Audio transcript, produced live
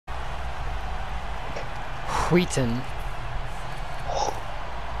Wheaton.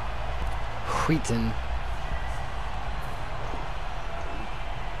 Wheaton.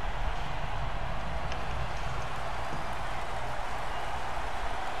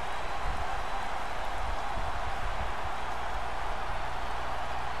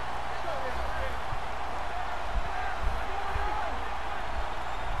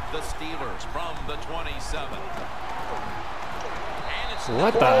 The Steelers from the 27. And it's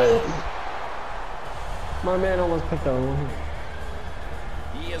What the? My man almost picked that one.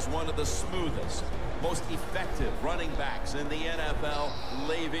 He is one of the smoothest, most effective running backs in the NFL,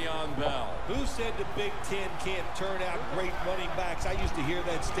 Le'Veon Bell. Who said the Big Ten can't turn out great running backs? I used to hear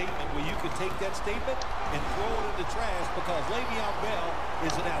that statement where you could take that statement and throw it in the trash because Le'Veon Bell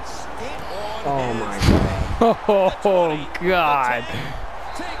is an outstanding on Oh my God. Oh God.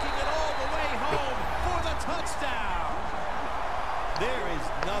 Taking it all the way home for the touchdown. There is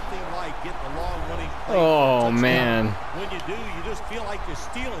nothing like getting a long running play. Oh man. When you do, you just feel like you're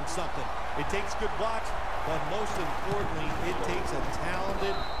stealing something. It takes good blocks, but most importantly, it takes a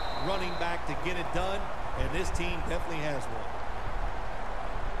talented running back to get it done, and this team definitely has one.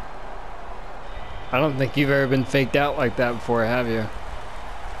 I don't think you've ever been faked out like that before, have you?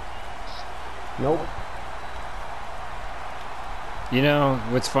 Nope. You know,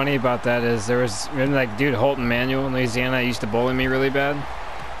 what's funny about that is there was, remember that dude Holton Manuel in Louisiana that used to bully me really bad?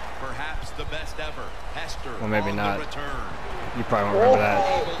 Perhaps the best ever. Hester Well, maybe on not. the return. You probably won't remember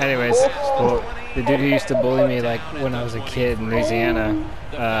that. Anyways, well, the dude who used to bully me like when I was a kid in Louisiana,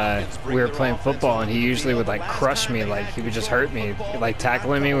 we were playing football and he usually would like crush me, like he would just hurt me, like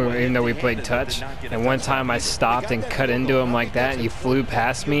tackling me even though we played touch. And one time I stopped and cut into him like that and he flew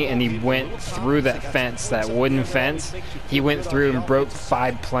past me and he went through that fence, that wooden fence. He went through and broke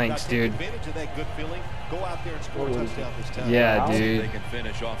 5 planks, dude. Yeah, dude.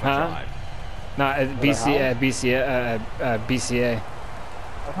 Huh? Not at BCA.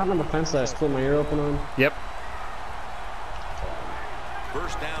 I found on the fence that I split my ear open on. Yep.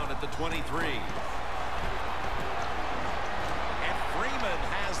 First down at the 23. And Freeman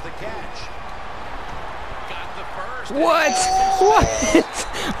has the catch. Got the first. What?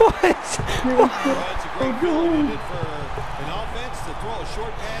 What?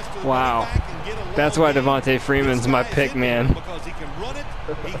 Wow. That's why Devontae Freeman's my pick, man. Because he can run it,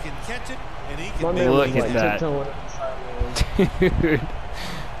 he can catch it, and he can make Look it. at that. Dude.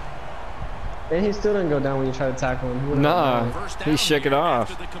 And he still didn't go down when you tried to tackle him. Nah, he shook it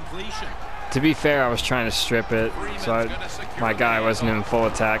off. To be fair, I was trying to strip it, so my guy wasn't in full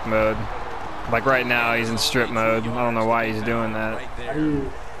attack mode. Like right now, he's in strip mode. I don't know why he's doing that.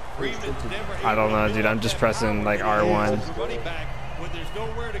 I don't know, dude. I'm just pressing like R1.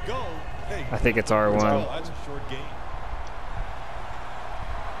 I think it's R1.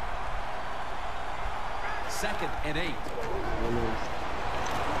 Second and 8.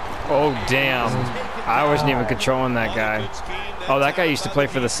 Oh, damn. I wasn't even controlling that guy. Oh, that guy used to play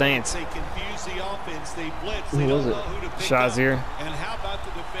for the Saints. Who was it? Shazier. And how about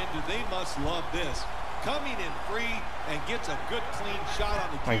the defender? They must love this. Coming in free and gets a good clean shot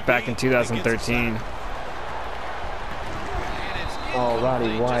on the QB. Like back in 2013. Oh,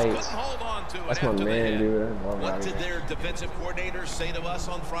 Roddy White. That's my man, dude. I love What Roddy did White. their defensive coordinators say to us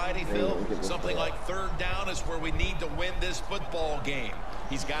on Friday, Phil? Something like third down is where we need to win this football game.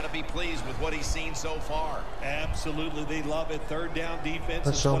 He's got to be pleased with what he's seen so far. Absolutely, they love it. Third down defense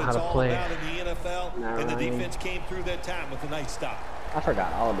Let's is show what him it's how to all play. about in the NFL. Nah, And the Ryan. defense came through that time with a nice stop. I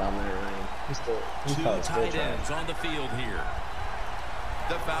forgot all about Matt Ryan. He's Two probably still tight trying. ends on the field here.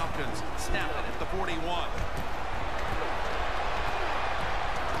 The Falcons snap it at the 41.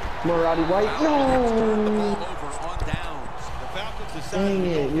 Come on, Roddy White. Turned the ball No! over on downs. The Falcons decided Dang to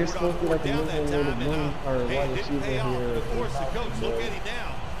go it, you're for it supposed to be on like a fourth down that middle-loaded time, and, one or hey, wide it didn't receiver pay off. here. Of course, the coach, look at him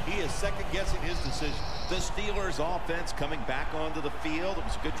now. He is second-guessing his decision. The Steelers offense coming back onto the field. It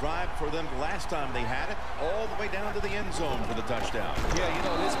was a good drive for them last time they had it, all the way down to the end zone for the touchdown. Yeah, you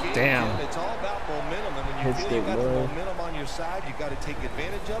know, this game, Damn. Jim, it's all about momentum. And when you feel you got the momentum on your side, you got to take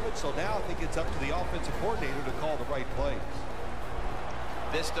advantage of it. So now I think it's up to the offensive coordinator to call the right plays.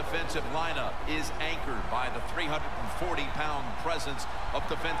 This defensive lineup is anchored by the 340-pound presence of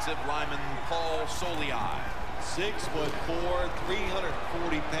defensive lineman Paul Soliai. 6'4",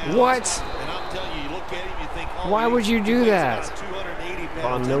 340 pounds. What? And I'm telling you, you look at him, you think, oh, Why would you do that? 280 Von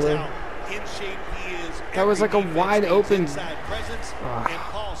pounds. Miller. That's how in shape he is. That was like a Every wide defense open- needs inside presence, and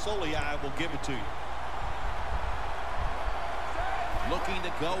Paul Soliai will give it to you. Looking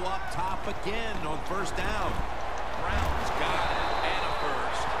to go up top again on first down. Brown's got it, and a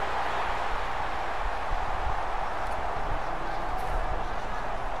first.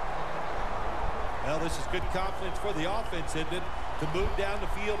 Well, this is good confidence for the offense, isn't it? To move down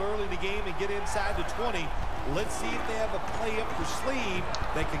the field early in the game and get inside the 20. Let's see if they have a play up their sleeve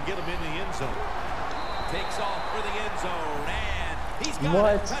that can get them in the end zone. Takes off for the end zone, and he's got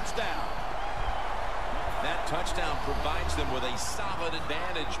a touchdown. That touchdown provides them with a solid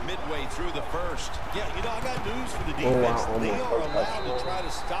advantage midway through the first. Yeah, you know, I got news for the defense. They are allowed to try to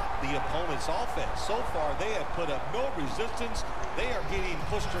stop the opponent's offense. So far, they have put up no resistance. They are getting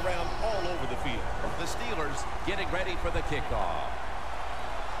pushed around all over the field. The Steelers getting ready for the kickoff.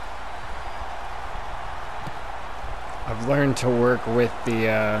 I've learned to work with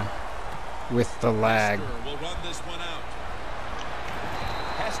the lag. Will run this one out.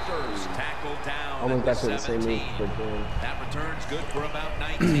 Hester's tackled down. Almost got to the same move. That return's good for about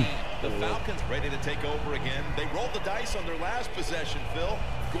 19. The Falcons ready to take over again. They rolled the dice on their last possession, Phil,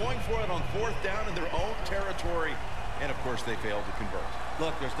 going for it on 4th down in their own territory. And, of course, they failed to convert.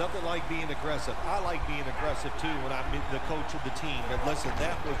 Look, there's nothing like being aggressive. I like being aggressive, too, when I'm the coach of the team. But, listen,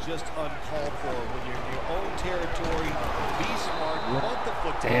 that was just uncalled for. When you're in your own territory, be smart, punt the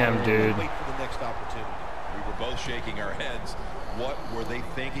football. Damn, dude. Wait for the next opportunity. We were both shaking our heads. What were they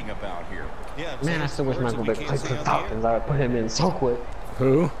thinking about here? Yeah, man, I still wish Michael Vick played for the Falcons. I would put him in so quick.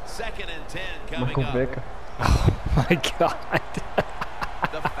 Who? 2nd and 10 coming Michael up. Vick. Oh, my God.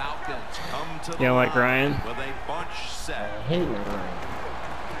 The Falcons come to the You don't like Ryan? with a bunch set. I hate Ryan.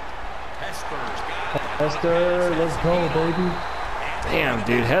 Hester's got it. Hester, let's go, baby. Damn,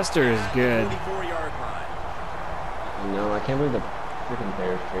 dude, Hester is good. 44-yard line. No, I can't believe the freaking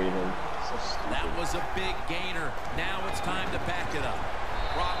Bears traded him. So stupid. That was a big gainer. Now it's time to back it up.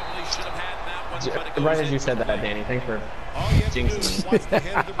 Probably should have had that one, but it goes Right as you into said that, play. Danny. Thanks for All you have to do is jinxing watch the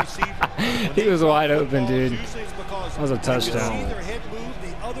head of the receiver. When He they was drop wide the open, football, dude. usually it's because That was a you can see touchdown. their head move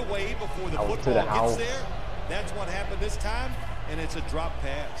the other way before the Out to football the gets house. there. That's what happened this time, and it's a drop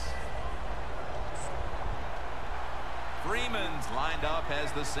pass. Freeman's lined up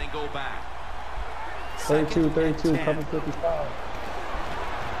as the single back. 32, Second and 32, 10. cover 55.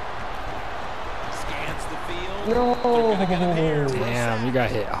 Scans the field. No. They're gonna get a pair. Damn, you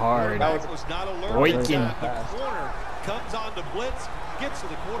got hit hard. Quarterback was not alert. Waking. The corner comes on to blitz, gets to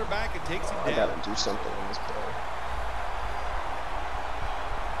the quarterback, and takes him I down. gotta do something on this play.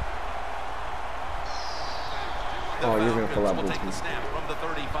 The Oh, you're gonna pull Falcons out will take the blitz. snap from the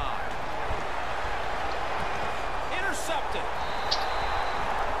 35. Intercepted.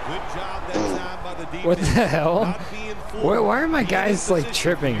 Good job that time by the defense. What the hell? Not being fooled. Why are my Get in guys, like, position.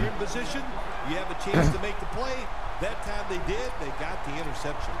 tripping? You're in position. You have a chance to make the play. That time they did. They got the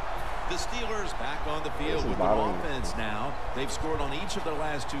interception. The Steelers back on the field with their offense now. They've scored on each of their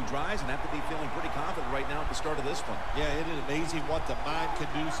last 2 drives and have to be feeling pretty confident right now at the start of this one. Yeah, it is amazing what the mind can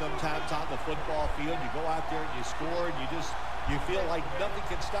do sometimes on the football field. You go out there and you score, and you feel like nothing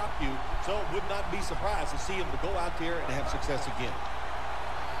can stop you. So it would not be surprised to see them to go out there and have success again.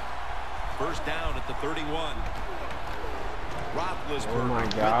 First down at the 31. Roethlisberger. Oh my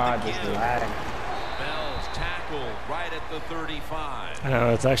with God, the this give. lag. Bell's tackled right at the 35. I know,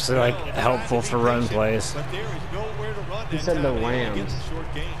 it's actually, like, helpful for run plays. But there is nowhere to run. He that said time. the They only get Rams. the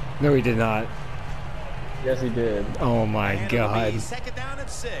short game. No, he did not. Yes, he did. Oh, my And it'll be God. 2nd down and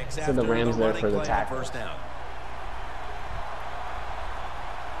 6 Said after the Rams there running for the play on tackle. first down.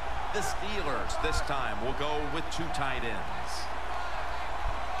 The Steelers this time will go with 2 tight ends.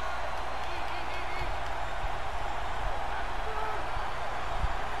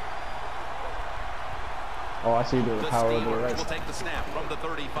 Oh, I see you doing The the power over the Steelers right. will take the snap from the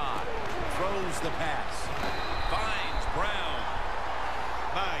 35. Throws the pass. Finds Brown.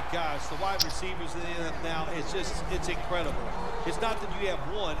 My gosh, the wide receivers in the NFL now, it's incredible. It's not that you have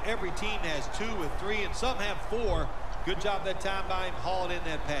one. Every team has 2 and 3, and some have 4. Good job that time by him hauling in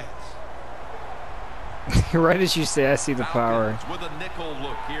that pass. Right as you say, I see the power. Falcons with a nickel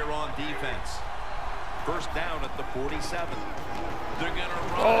look here on defense. First down at the 47. They're going to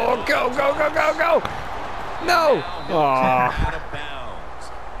run. Oh, go, go, go, go, go! No! Out Aw. of bounds.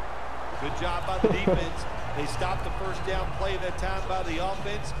 Good job by the defense. They stopped the first down play that time by the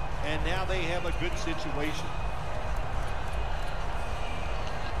offense, and now they have a good situation.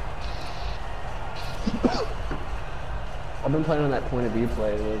 I've been playing on that point of view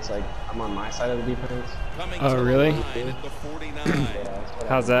play where it's like I'm on my side of the defense. Coming Oh, to the really? line at the 49. Yeah, that's what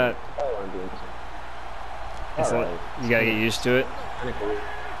How's I'm that? doing. That's what I'm doing. Is that- Alright. you gotta get used to it. Kinda cool.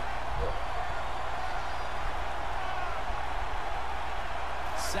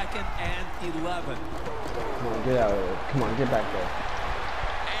 Second and 11. Come on, get out of there. Come on, get back there.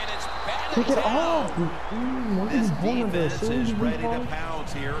 And it's batted Pick it off. This defense is ready to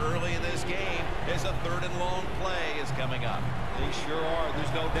pounce here early in this game as a 3rd and long play is coming up. They sure are.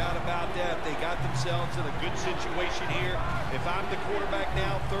 There's no doubt about that. They got themselves in a good situation here. If I'm the quarterback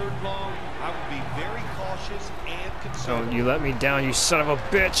now, 3rd and long, I would be very cautious and concerned. Don't you let me down, you son of a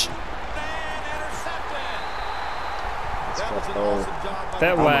bitch. That was an awesome job by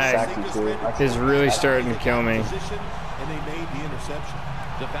That the lag is really starting to kill me. And they made the interception.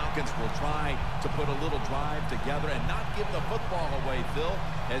 The Falcons will try to put a little drive together and not give the football away, Phil,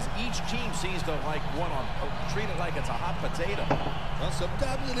 as each team seems to treat it like it's a hot potato. Well,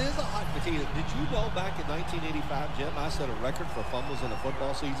 sometimes it is a hot potato. Did you know back in 1985, Jim, I set a record for fumbles in a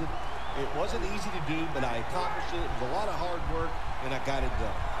football season? It wasn't easy to do, but I accomplished it. It was a lot of hard work, and I got it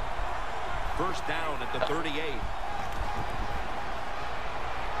done. 1st down at the 38.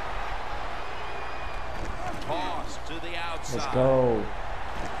 Toss to the outside. Let's go.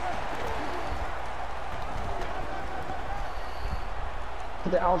 To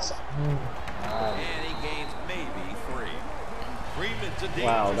the outside. And he gains maybe 3. Freeman's a dangerous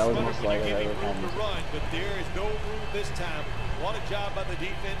Wow, that was runner most when likely you give that him would room to happen. run, but there is no room this time. What a job by the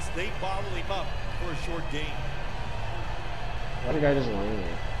defense. They bottle him up for a short gain. Why the guy just laying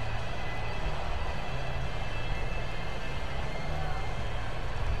there?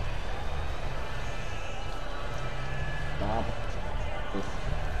 Stop.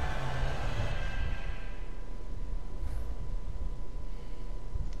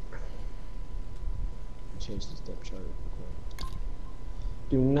 Change the step chart.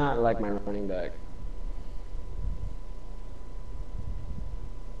 Do not like my running back.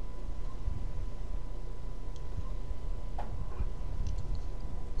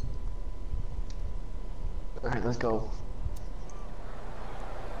 All right, let's go.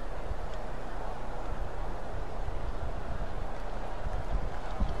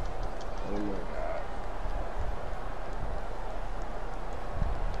 Oh my God.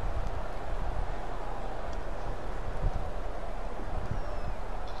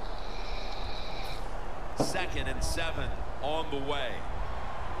 Second and 7 on the way.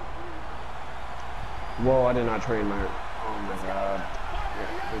 Whoa, I did not train my. Oh my God.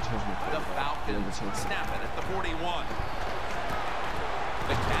 They changed my The Falcons snap it at the 41.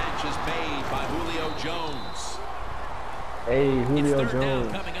 The catch is made by Julio Jones. Hey, It's Julio 3rd down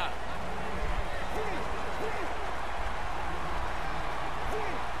Jones. coming up.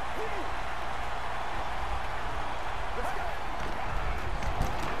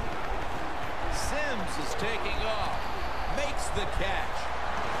 Sims is taking off, makes the catch,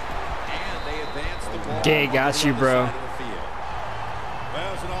 and they advance the ball. Gay got you, bro.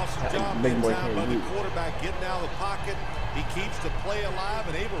 Well, it's an awesome job big that boy time can't by the beat. quarterback getting out of the pocket. He keeps the play alive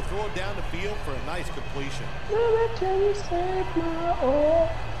and able to throw it down the field for a nice completion. Maybe can you save my all?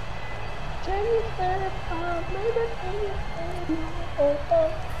 Can you save my, maybe can you save my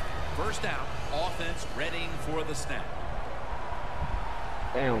all? 1st down, offense readying for the snap.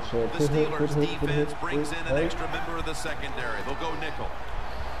 Damn, shit. The Steelers defense brings in an extra member of the secondary. They'll go nickel.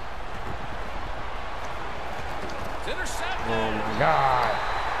 It's intercepted. Oh my God.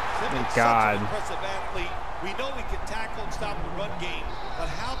 Simmons, God. such an impressive athlete. We know he can tackle and stop the run game, but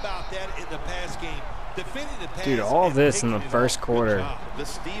how about that in the pass game? Defending the pass. Dude, all and this in taking the it first off. Good quarter. job. The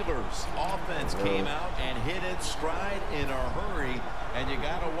Steelers offense came out and hit its stride in a hurry. And you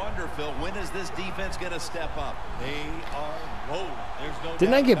got to wonder, Phil, when is this defense going to step up? They are rolling. There's no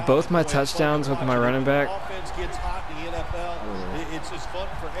Didn't I doubt get about both it. my Boy, it's fun to touchdowns with watch. my running back? Offense gets hot in the NFL. It's just fun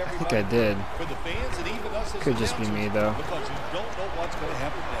for everybody. think I did. For the fans and even us as Could just be me, though. Because you don't know what's going to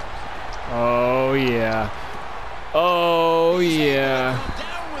happen next. Oh, yeah. Oh, yeah.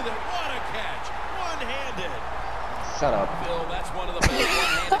 Down with it. What a catch. One-handed. Shut up. Phil, that's one of the best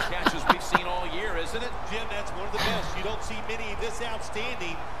one-handed catches we've seen all year, isn't it? Jim, that's one of the best. You don't see many this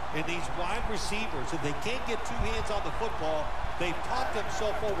outstanding in these wide receivers. If they can't get 2 hands on the football, they've taught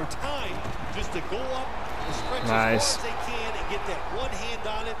themselves over time just to go up and stretch Nice. as far as they can and get that one hand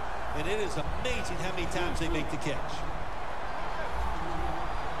on it. And it is amazing how many times they make the catch.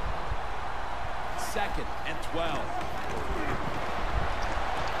 2nd and 12.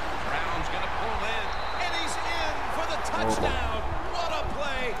 Brown's going to pull in, and he's in for the touchdown. What a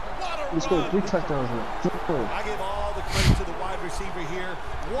play. What a He scored 3 run. touchdowns in it. I give all the credit to the wide receiver here.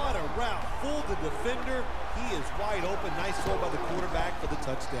 What a route. Fooled the defender. He is wide open. Nice throw by the quarterback for the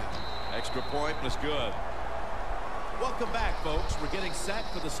touchdown. Extra point was good. Welcome back, folks. We're getting set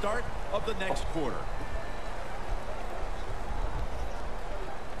for the start of the next quarter.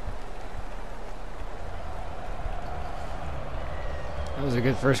 That was a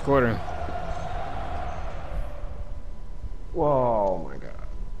good first quarter. Whoa, my God.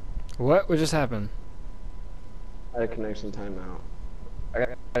 What? What just happened? I had a connection timeout.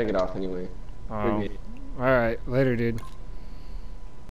 I gotta get off anyway. Oh. Alright, later, dude.